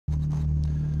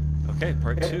Okay,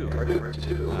 part two.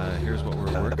 Here's what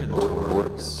we're working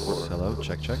towards. Hello,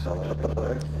 check, check. Sending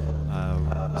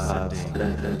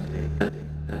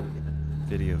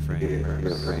video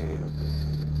frames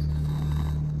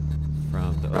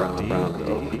from the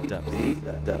OD depth.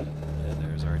 And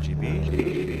there's RGB.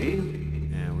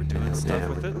 And we're doing stuff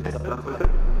with it.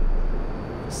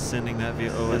 Sending that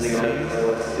via OSC.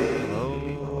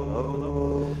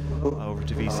 Hello. Over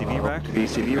to VCV Rack.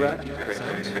 VCV Rack.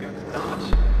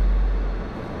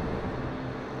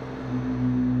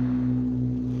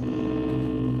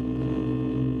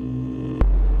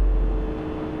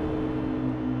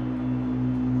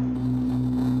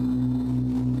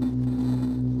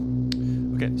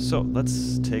 Okay, so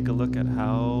let's take a look at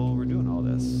how we're doing all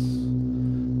this.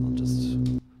 I'll just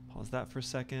pause that for a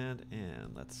second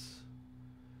and let's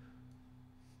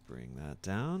bring that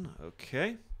down.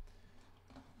 Okay.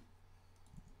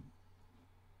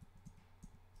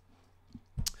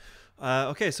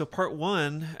 Okay, so part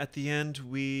one, at the end,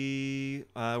 we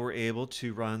were able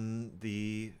to run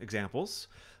the examples.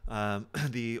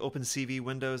 The OpenCV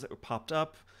windows that were popped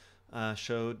up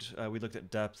showed, we looked at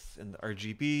depth in the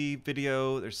RGB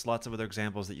video. There's lots of other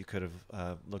examples that you could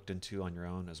have looked into on your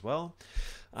own as well.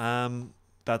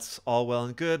 That's all well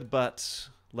and good, but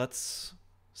let's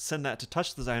send that to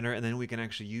TouchDesigner, and then we can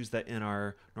actually use that in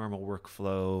our normal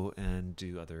workflow and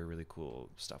do other really cool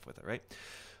stuff with it, right?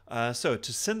 So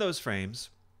to send those frames,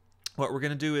 what we're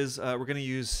going to do is we're going to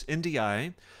use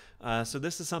ndi. So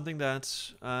this is something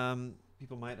that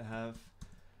people might have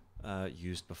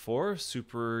used before.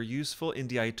 Super useful.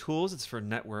 Ndi tools. It's for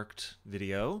networked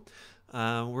video.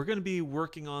 We're going to be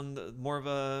working on more of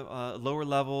a lower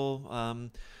level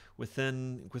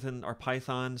within our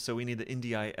Python. So we need the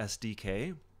ndi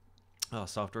SDK,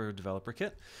 software developer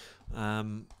kit.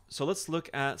 So let's look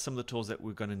at some of the tools that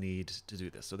we're going to need to do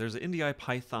this. So there's an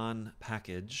ndi-python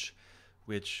package,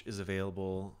 which is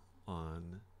available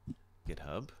on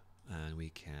GitHub, and we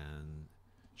can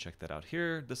check that out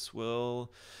here. This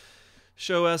will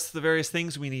show us the various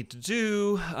things we need to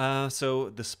do. So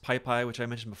this PyPy, which I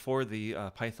mentioned before, the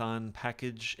Python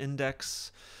package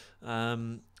index.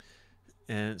 And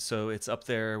so it's up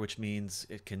there, which means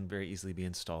it can very easily be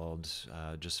installed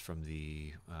just from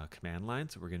the command line.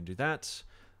 So we're going to do that.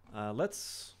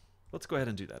 Let's go ahead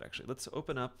and do that, actually. Let's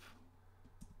open up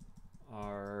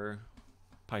our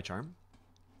PyCharm.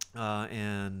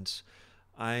 And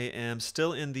I am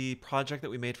still in the project that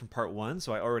we made from part one.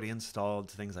 So I already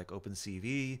installed things like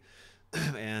OpenCV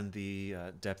and the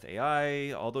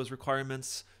DepthAI, all those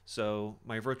requirements. So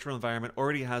my virtual environment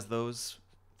already has those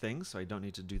things, so I don't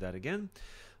need to do that again.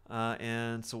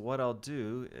 And so what I'll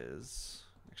do is,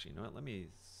 actually, you know what, let me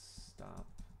stop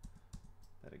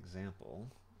that example,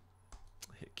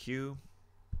 hit Q,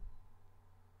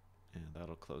 and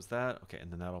that'll close that. Okay,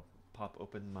 and then that'll pop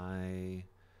open my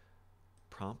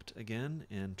prompt again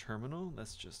in terminal.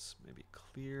 Let's just maybe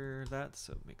clear that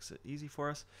so it makes it easy for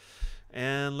us.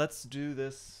 And let's do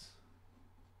this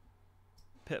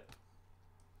pip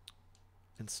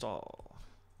install.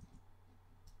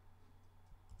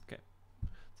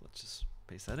 Let's just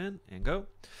paste that in and go.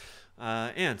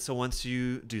 And so once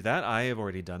you do that, I have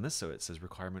already done this. So it says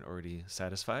requirement already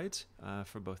satisfied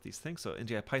for both these things. So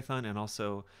ndi-python and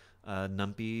also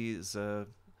NumPy is a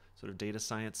sort of data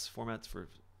science formats for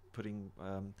putting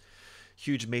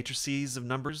huge matrices of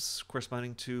numbers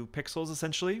corresponding to pixels,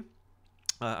 essentially.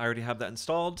 I already have that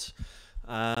installed.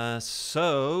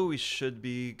 So we should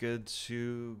be good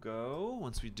to go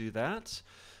once we do that.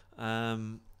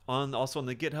 Also on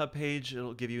the GitHub page,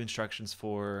 it'll give you instructions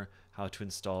for how to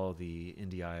install the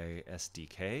ndi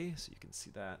SDK. So you can see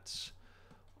that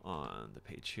on the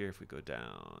page here. If we go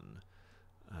down,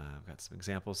 I've got some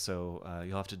examples. So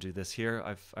you'll have to do this here.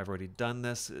 I've already done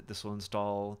this. This will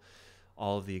install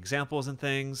all of the examples and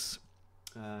things.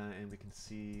 And we can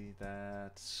see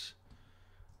that.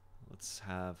 Let's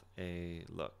have a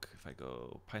look. If I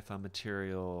go Python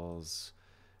materials,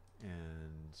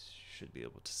 and should be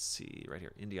able to see right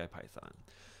here, ndi-python.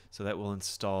 So that will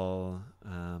install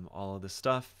all of this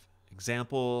stuff,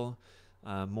 example,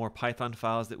 more Python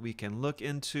files that we can look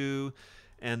into.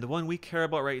 And the one we care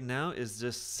about right now is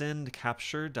just send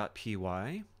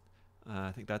capture.py.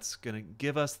 I think that's going to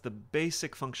give us the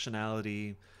basic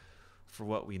functionality for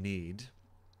what we need.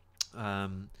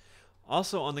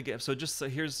 Also on the GitHub, so just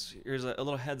here's a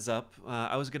little heads up.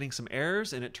 I was getting some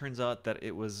errors, and it turns out that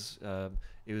it was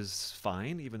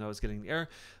fine, even though I was getting the error.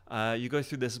 You go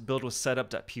through this build with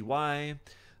setup.py.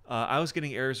 I was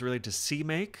getting errors related to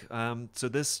CMake. So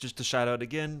this, just to shout out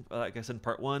again, like I said in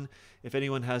part one, if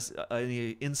anyone has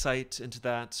any insight into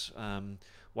that,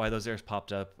 why those errors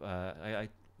popped up, I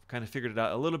kind of figured it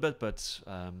out a little bit, but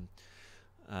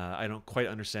I don't quite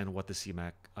understand what the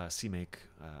CMake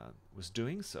was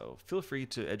doing, so feel free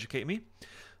to educate me.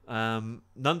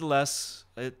 Nonetheless,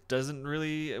 it wasn't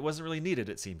really needed,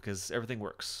 it seemed, because everything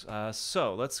works.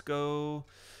 So let's go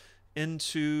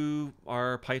into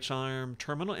our PyCharm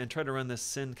terminal and try to run this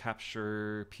send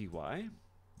capture py.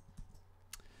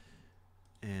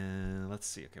 And let's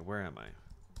see, okay, where am I?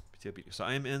 So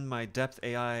I am in my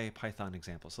DepthAI Python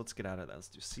example. So let's get out of that. Let's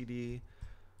do cd,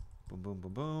 boom, boom,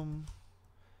 boom, boom.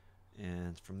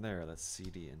 And from there, let's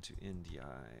cd into ndi-python.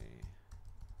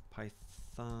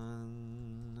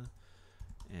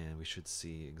 And we should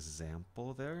see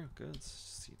example there. Good,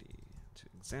 cd to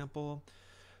example.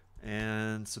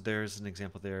 And so there's an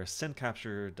example there, send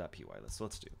capture.py. So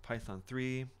let's do Python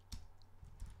 3,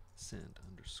 send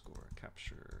underscore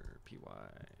capture py.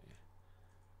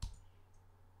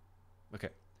 Okay,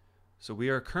 so we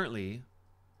are currently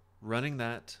running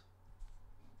that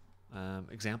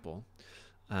example,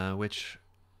 which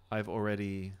I've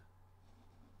already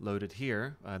loaded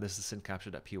here. This is send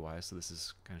capture.py, so this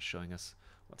is kind of showing us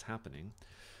what's happening.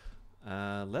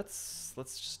 Let's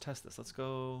just test this. Let's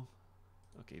go.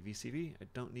 Okay, VCV, I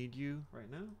don't need you right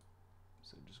now,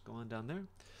 so just go on down there,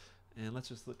 and let's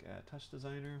just look at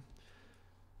TouchDesigner.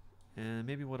 And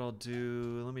maybe what I'll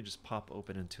do, let me just pop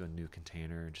open into a new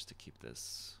container just to keep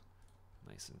this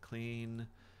nice and clean.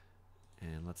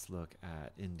 And let's look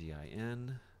at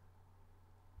ndi-in.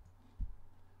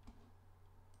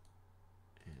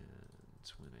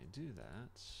 And when I do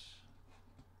that,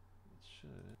 it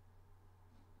should.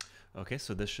 Okay,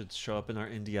 so this should show up in our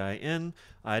ndi-in.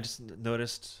 I just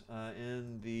noticed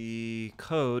in the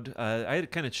code, I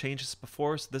had kind of changed this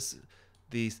before, so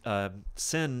the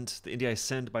ndi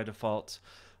send by default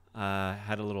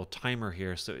had a little timer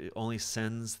here, so it only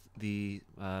sends the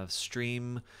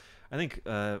stream. I think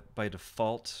by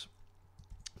default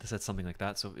this had something like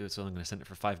that, so it's only going to send it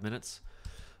for 5 minutes.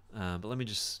 But let me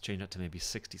just change that to maybe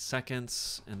 60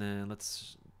 seconds, and then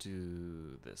let's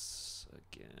do this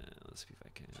again. Let's see if I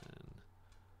can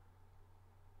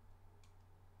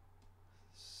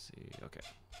see. Okay.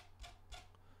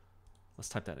 Let's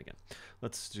type that again.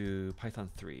 Let's do Python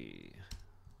 3,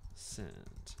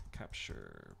 send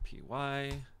capture py.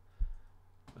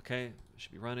 Okay, it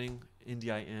should be running.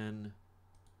 ndi-in.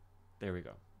 There we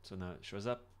go. So now it shows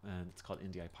up, and it's called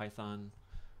ndi-python.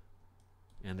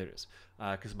 And there it is.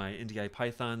 Because my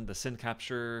ndi-python, the send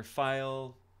capture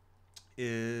file,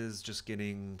 is just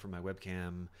getting from my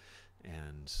webcam,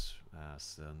 and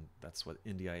so that's what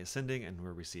ndi is sending, and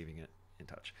we're receiving it in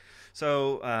Touch.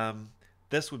 So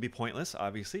this would be pointless,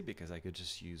 obviously, because I could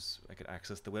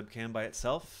access the webcam by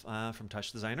itself from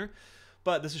TouchDesigner.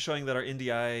 But this is showing that our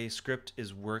ndi script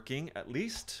is working at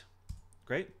least.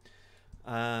 Great.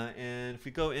 And if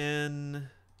we go in,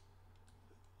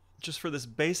 just for this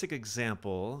basic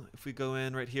example, if we go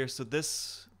in right here, so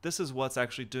this is what's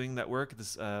actually doing that work.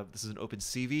 This is an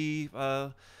OpenCV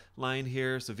line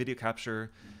here, so video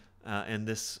capture, and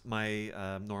this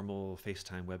my normal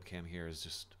FaceTime webcam here is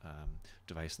just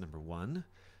device number 1.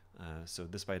 So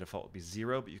this by default would be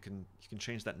 0, but you can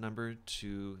change that number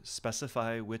to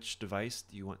specify which device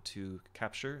you want to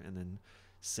capture and then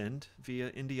send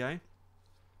via ndi.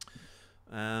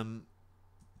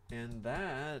 And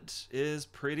that is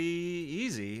pretty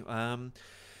easy.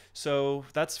 So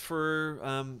that's for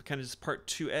kind of just part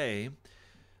 2A.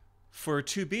 For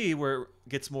 2B, where it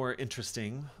gets more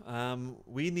interesting,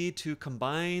 we need to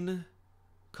combine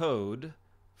code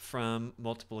from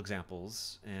multiple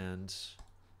examples and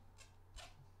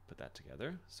put that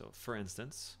together. So for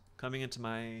instance, coming into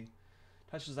my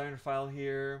TouchDesigner file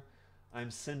here,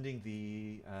 I'm sending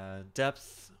the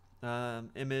depth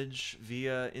image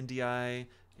via ndi,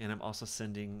 and I'm also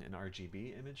sending an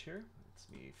RGB image here. It's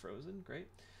me frozen, great.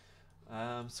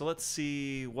 So let's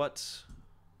see what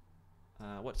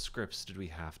scripts did we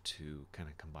have to kind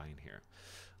of combine here.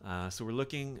 So we're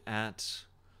looking at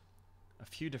a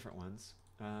few different ones.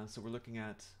 So we're looking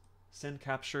at send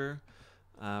capture.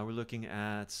 We're looking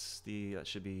at that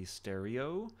should be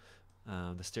stereo,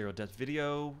 the stereo depth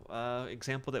video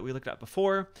example that we looked at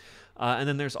before. And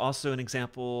then there's also an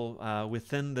example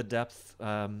within the depth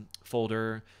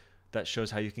folder that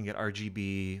shows how you can get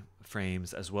RGB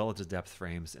frames as well as the depth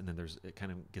frames, and then it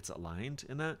kind of gets aligned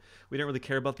in that. We don't really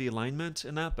care about the alignment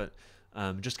in that, but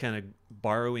just kind of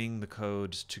borrowing the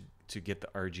code to get the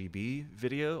RGB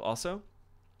video also.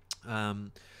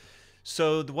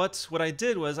 So what I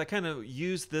did was I kind of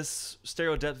used this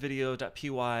stereo depth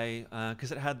video.py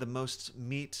because it had the most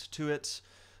meat to it.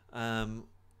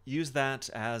 Use that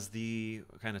as the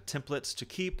kind of templates to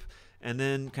keep, and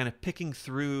then kind of picking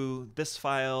through this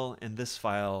file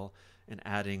and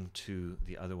adding to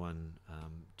the other one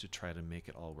to try to make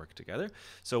it all work together.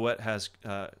 So what has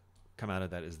come out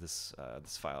of that is this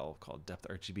this file called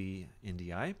depth-RGB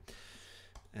ndi,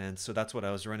 and so that's what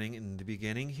I was running in the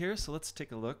beginning here. So let's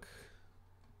take a look.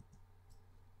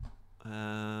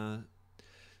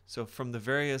 So from the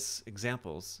various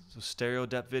examples, so stereo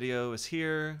depth video is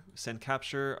here, send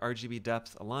capture, RGB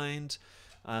depth aligned.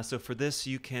 So for this,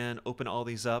 you can open all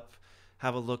these up,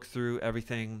 have a look through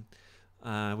everything.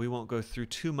 We won't go through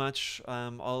too much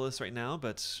all this right now,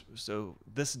 but so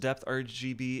this depth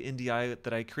RGB ndi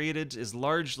that I created is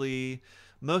largely,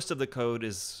 most of the code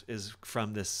is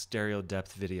from this stereo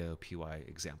depth video py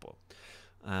example.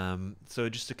 So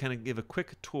just to kind of give a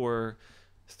quick tour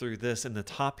through this, in the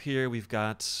top here we've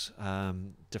got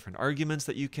different arguments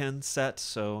that you can set.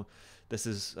 So this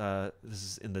is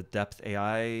in the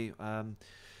DepthAI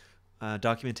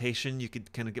documentation. You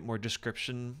could kind of get more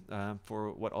description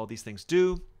for what all these things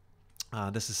do.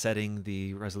 This is setting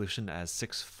the resolution as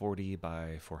 640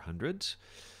 by 400.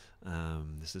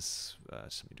 This is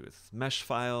something to do with mesh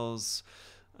files,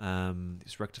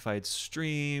 these rectified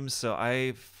streams. So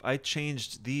I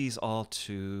changed these all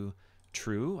to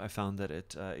true. I found that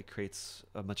it creates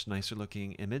a much nicer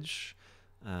looking image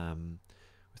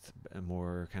with a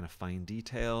more kind of fine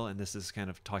detail. And this is kind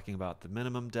of talking about the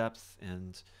minimum depth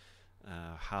and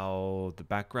how the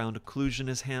background occlusion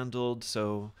is handled.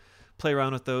 So play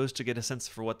around with those to get a sense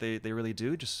for what they really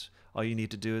do. Just all you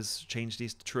need to do is change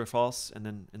these to true or false, and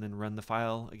then run the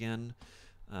file again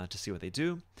to see what they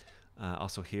do.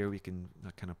 Also here we can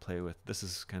kind of play with, this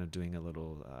is kind of doing a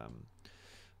little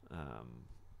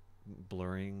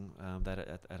blurring that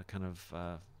at a kind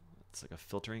of, it's like a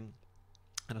filtering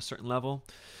at a certain level.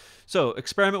 So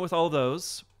experiment with all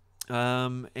those.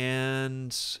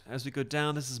 And as we go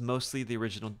down, this is mostly the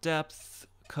original depth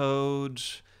code,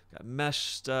 got mesh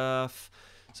stuff.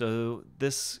 So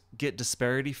this get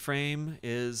disparity frame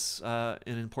is an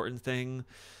important thing.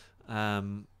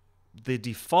 The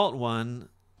default one,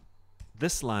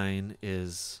 this line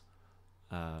is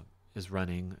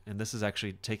running, and this is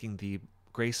actually taking the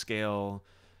grayscale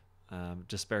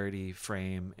disparity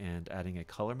frame and adding a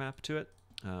color map to it,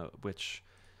 which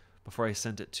before I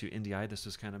sent it to ndi, this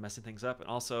was kind of messing things up. And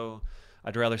also,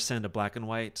 I'd rather send a black and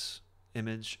white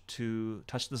image to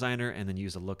TouchDesigner and then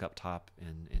use a look up top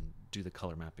and do the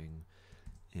color mapping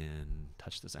in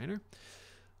TouchDesigner.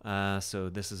 So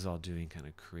this is all doing kind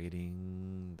of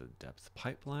creating the depth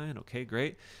pipeline. Okay,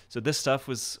 great. So this stuff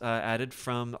was added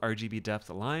from RGB depth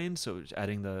aligned. So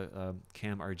adding the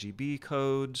cam RGB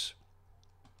code.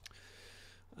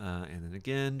 And then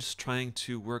again, just trying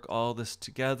to work all this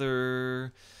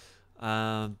together.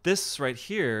 This right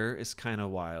here is kind of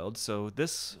wild. So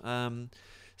this,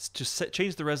 to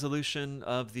change the resolution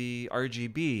of the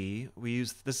RGB, we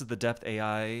use, this is the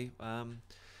DepthAI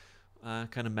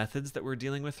kind of methods that we're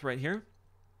dealing with right here.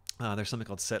 There's something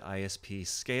called set ISP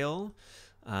scale.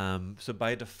 So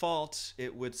by default,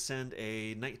 it would send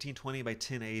a 1920 by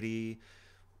 1080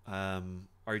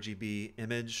 RGB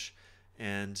image,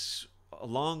 and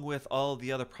along with all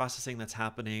the other processing that's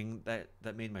happening,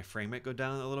 that made my frame rate go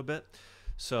down a little bit.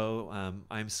 So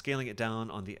I'm scaling it down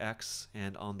on the X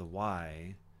and on the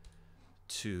Y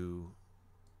to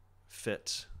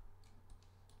fit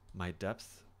my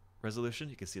depth resolution.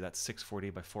 You can see that's 640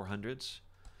 by 400,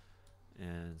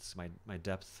 and it's my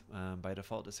depth by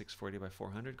default is 640 by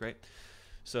 400. Great.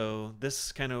 So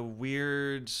this kind of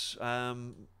weird, oops, I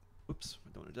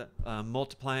don't want to do that.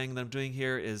 Multiplying that I'm doing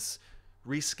here is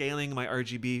rescaling my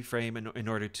RGB frame in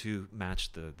order to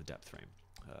match the depth frame.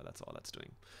 That's all that's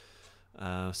doing.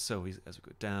 So as we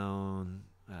go down,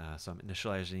 so I'm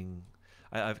initializing.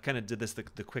 I've kind of did this the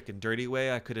quick and dirty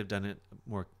way. I could have done it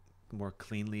more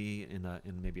cleanly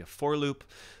in maybe a for loop,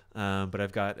 but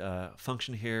I've got a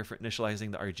function here for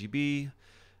initializing the RGB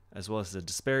as well as the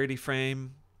disparity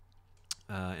frame,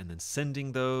 and then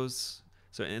sending those.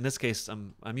 So in this case,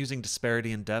 I'm using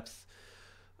disparity and depth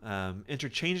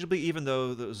interchangeably, even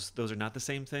though those are not the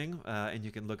same thing. And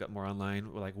you can look up more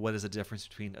online, like what is the difference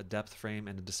between a depth frame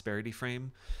and a disparity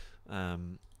frame.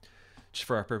 Just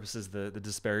for our purposes, the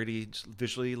disparity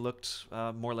visually looked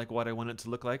more like what I want it to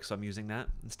look like, so I'm using that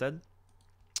instead.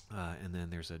 And then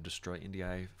there's a destroy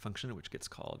ndi function, which gets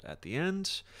called at the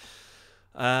end.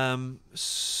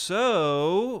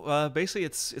 So basically,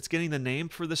 it's getting the name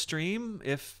for the stream.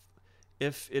 If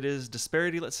it is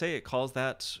disparity, let's say, it calls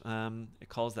that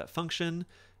function,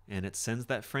 and it sends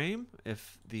that frame.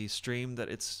 If the stream that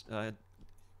it's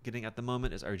getting at the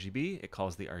moment is RGB, it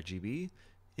calls the RGB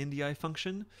ndi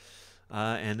function.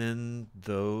 And then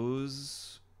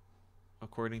those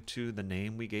according to the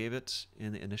name we gave it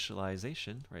in the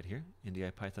initialization right here,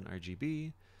 ndi-python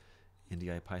RGB,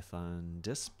 ndi-python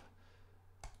disp.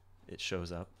 It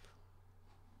shows up.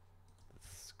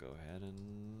 Let's go ahead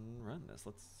and run this.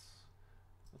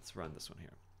 Let's run this one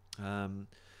here.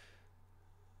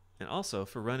 And also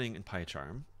for running in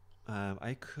PyCharm,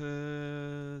 I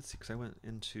could see, because I went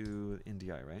into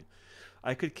NDI, right?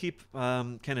 I could keep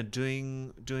kind of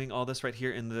doing all this right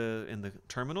here in the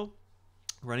terminal,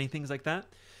 running things like that.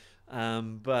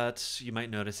 But you might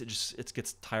notice it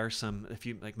gets tiresome if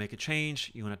you like make a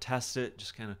change, you want to test it,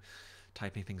 just kind of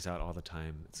typing things out all the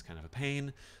time. It's kind of a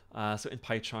pain. So in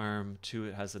PyCharm too,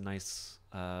 it has a nice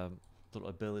little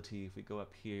ability. If we go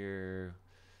up here,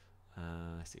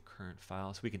 I see current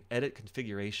file, so we can edit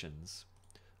configurations.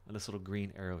 On this little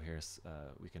green arrow here,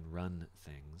 we can run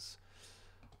things.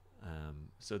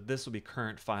 So this will be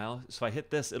current file. So if I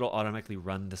hit this, it'll automatically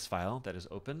run this file that is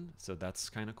open. So that's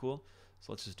kind of cool.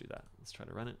 So let's just do that. Let's try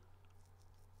to run it.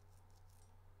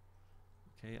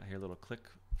 Okay, I hear a little click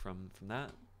from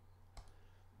that.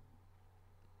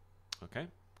 Okay,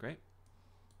 great.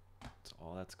 So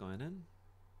all that's going in.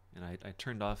 And I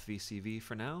turned off VCV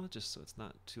for now, just so it's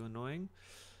not too annoying.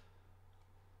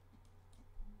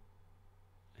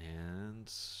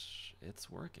 And it's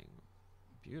working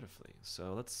beautifully.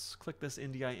 So let's click this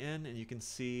ndi in, and you can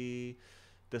see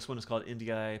this one is called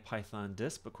ndi-python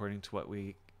disp, according to what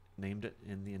we named it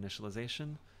in the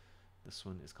initialization. This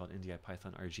one is called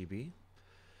ndi-python RGB.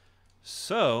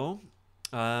 So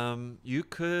you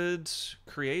could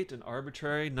create an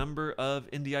arbitrary number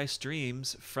of ndi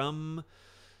streams from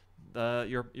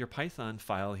your Python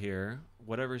file here,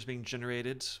 whatever is being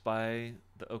generated by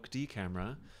the OscD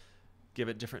camera, give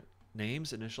it different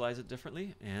names, initialize it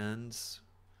differently, and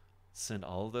send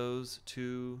all those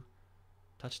to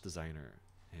TouchDesigner,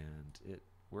 and it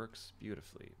works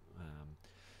beautifully.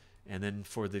 And then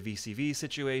for the VCV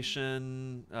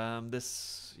situation,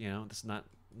 this is not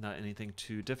anything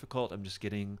too difficult. I'm just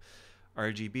getting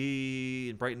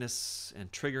RGB and brightness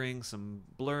and triggering some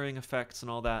blurring effects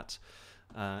and all that.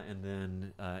 And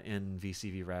then in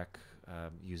VCV Rack,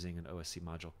 using an OSC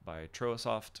module by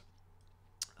Trosoft,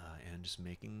 and just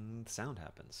making the sound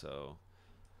happen. So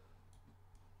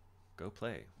go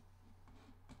play.